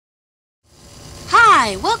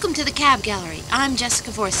Hi, welcome to the Cab Gallery. I'm Jessica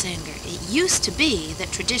Vorsanger. It used to be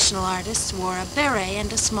that traditional artists wore a beret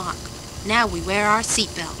and a smock. Now we wear our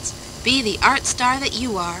seatbelts. Be the art star that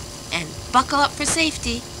you are, and buckle up for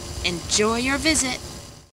safety. Enjoy your visit.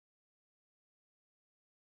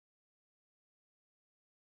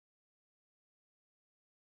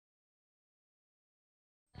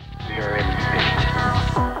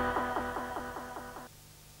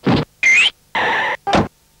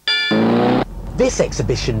 This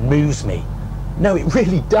exhibition moves me. No, it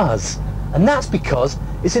really does. And that's because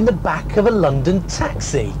it's in the back of a London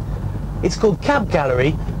taxi. It's called Cab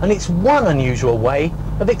Gallery, and it's one unusual way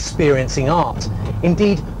of experiencing art.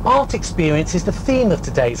 Indeed, art experience is the theme of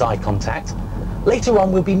today's Eye Contact. Later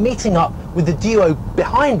on, we'll be meeting up with the duo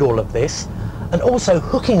behind all of this, and also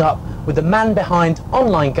hooking up with the man behind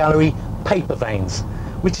online gallery Paper Veins,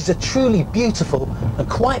 which is a truly beautiful and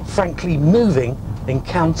quite frankly moving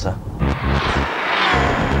encounter.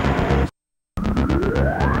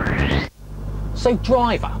 So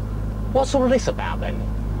Driver, what's all this about then?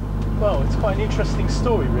 Well, it's quite an interesting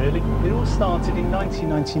story really. It all started in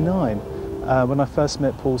 1999 when I first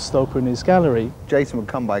met Paul Stolper in his gallery. Jason would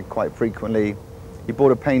come by quite frequently. He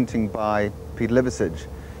bought a painting by Peter Liversidge.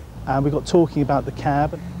 And we got talking about the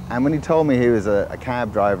cab. And when he told me he was a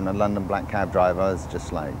cab driver and a London black cab driver, I was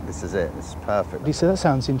just like, this is it, this is perfect. He said, that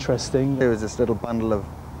sounds interesting. There was this little bundle of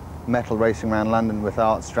metal racing around London with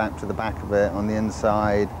art strapped to the back of it on the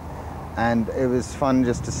inside. And it was fun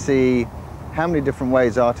just to see how many different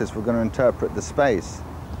ways artists were going to interpret the space.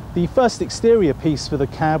 The first exterior piece for the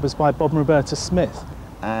cab was by Bob and Roberta Smith.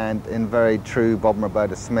 And in very true Bob and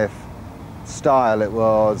Roberta Smith style, it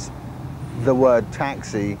was the word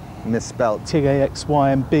taxi misspelt.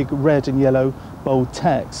 T-A-X-Y in big red and yellow bold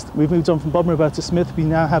text. We've moved on from Bob and Roberta Smith. We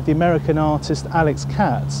now have the American artist Alex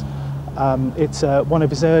Katz. It's one of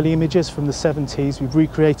his early images from the 70s. We've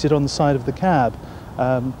recreated on the side of the cab.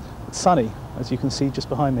 It's sunny, as you can see just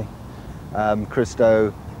behind me.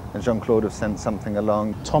 Christo and Jean-Claude have sent something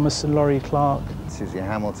along. Thomas and Laurie Clark. Susie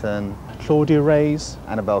Hamilton. Claudia Reyes.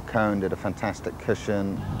 Annabelle Cohn did a fantastic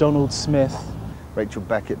cushion. Donald Smith. Rachel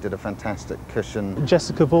Beckett did a fantastic cushion.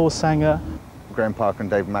 Jessica Vorsanger. Graham Parker and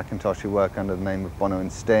David McIntosh, who work under the name of Bono and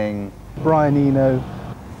Sting. Brian Eno.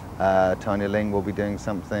 Tanya Ling will be doing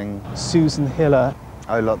something. Susan Hiller.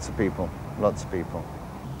 Oh, lots of people, lots of people.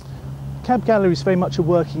 Cab Gallery is very much a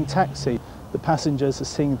working taxi. The passengers are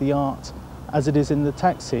seeing the art as it is in the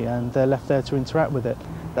taxi, and they're left there to interact with it.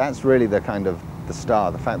 That's really the kind of the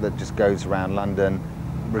star, the fact that it just goes around London,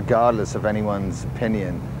 regardless of anyone's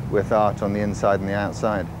opinion, with art on the inside and the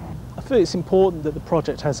outside. I feel it's important that the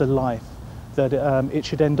project has a life, that it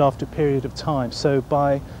should end after a period of time. So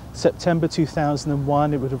by September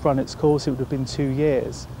 2001, it would have run its course, it would have been 2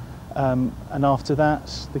 years. And after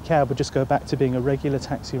that, the cab would just go back to being a regular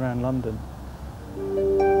taxi around London.